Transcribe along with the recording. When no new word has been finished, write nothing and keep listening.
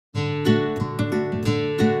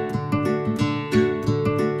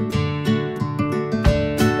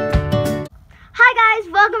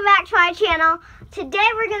Today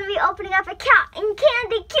we're going to be opening up a cat and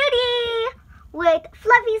candy cutie with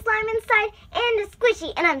fluffy slime inside and a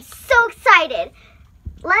squishy, and I'm so excited.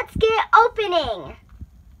 Let's get opening.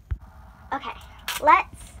 Okay,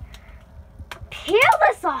 let's peel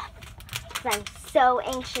this off because I'm so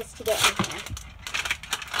anxious to get in here.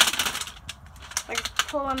 We're just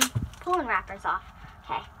pulling wrappers off.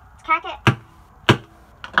 Okay, let's crack it.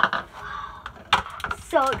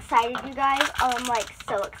 So excited, you guys. Oh, I'm like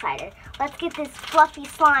so excited. Let's get this fluffy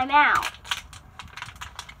slime out.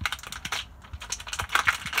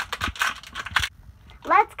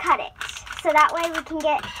 Let's cut it so that way we can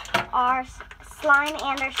get our slime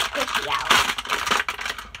and our squishy out.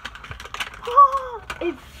 Oh,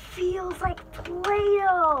 it feels like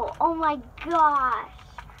Play-Doh. Oh my gosh.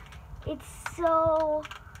 It's so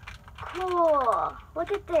cool.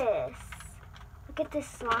 Look at this. Look at this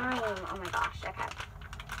slime. Oh my gosh. Okay.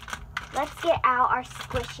 Let's get out our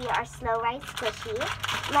squishy, our slow rise squishy.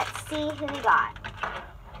 Let's see who we got.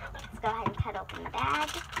 Let's go ahead and cut open the bag.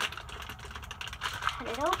 Cut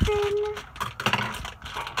it open.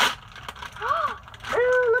 Okay.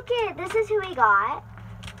 Ooh, look it. This is who we got.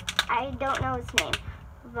 I don't know his name,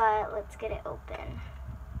 but let's get it open.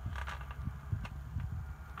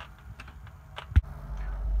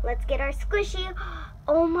 Let's get our squishy.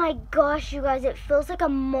 Oh my gosh, you guys, it feels like a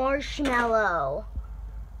marshmallow.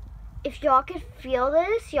 If y'all could feel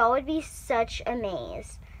this, y'all would be such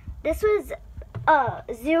amazed. This was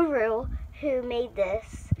Zuru who made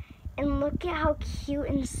this. And look at how cute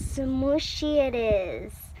and smushy it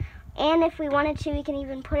is. And if we wanted to, we can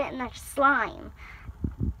even put it in our slime.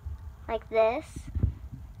 Like this.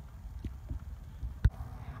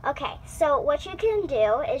 Okay, so what you can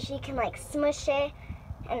do is you can like smush it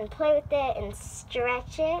and play with it and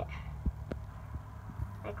stretch it.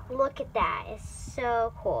 Like, look at that. It's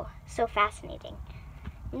so cool. So fascinating.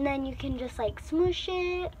 And then you can just like smoosh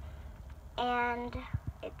it. And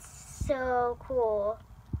it's so cool.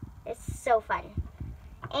 It's so fun.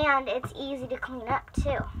 And it's easy to clean up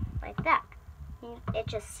too. Like that. It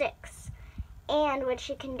just sticks. And what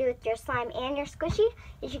you can do with your slime and your squishy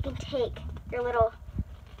is you can take your little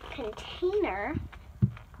container.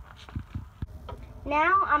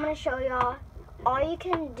 Now I'm going to show y'all all you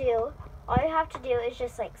can do. All you have to do is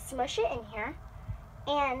just like smush it in here,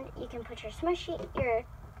 and you can put your squishy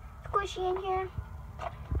in here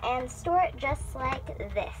and store it just like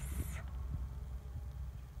this.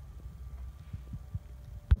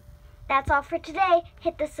 That's all for today.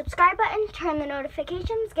 Hit the subscribe button, turn the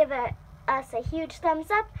notifications, give us a huge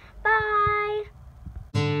thumbs up. Bye!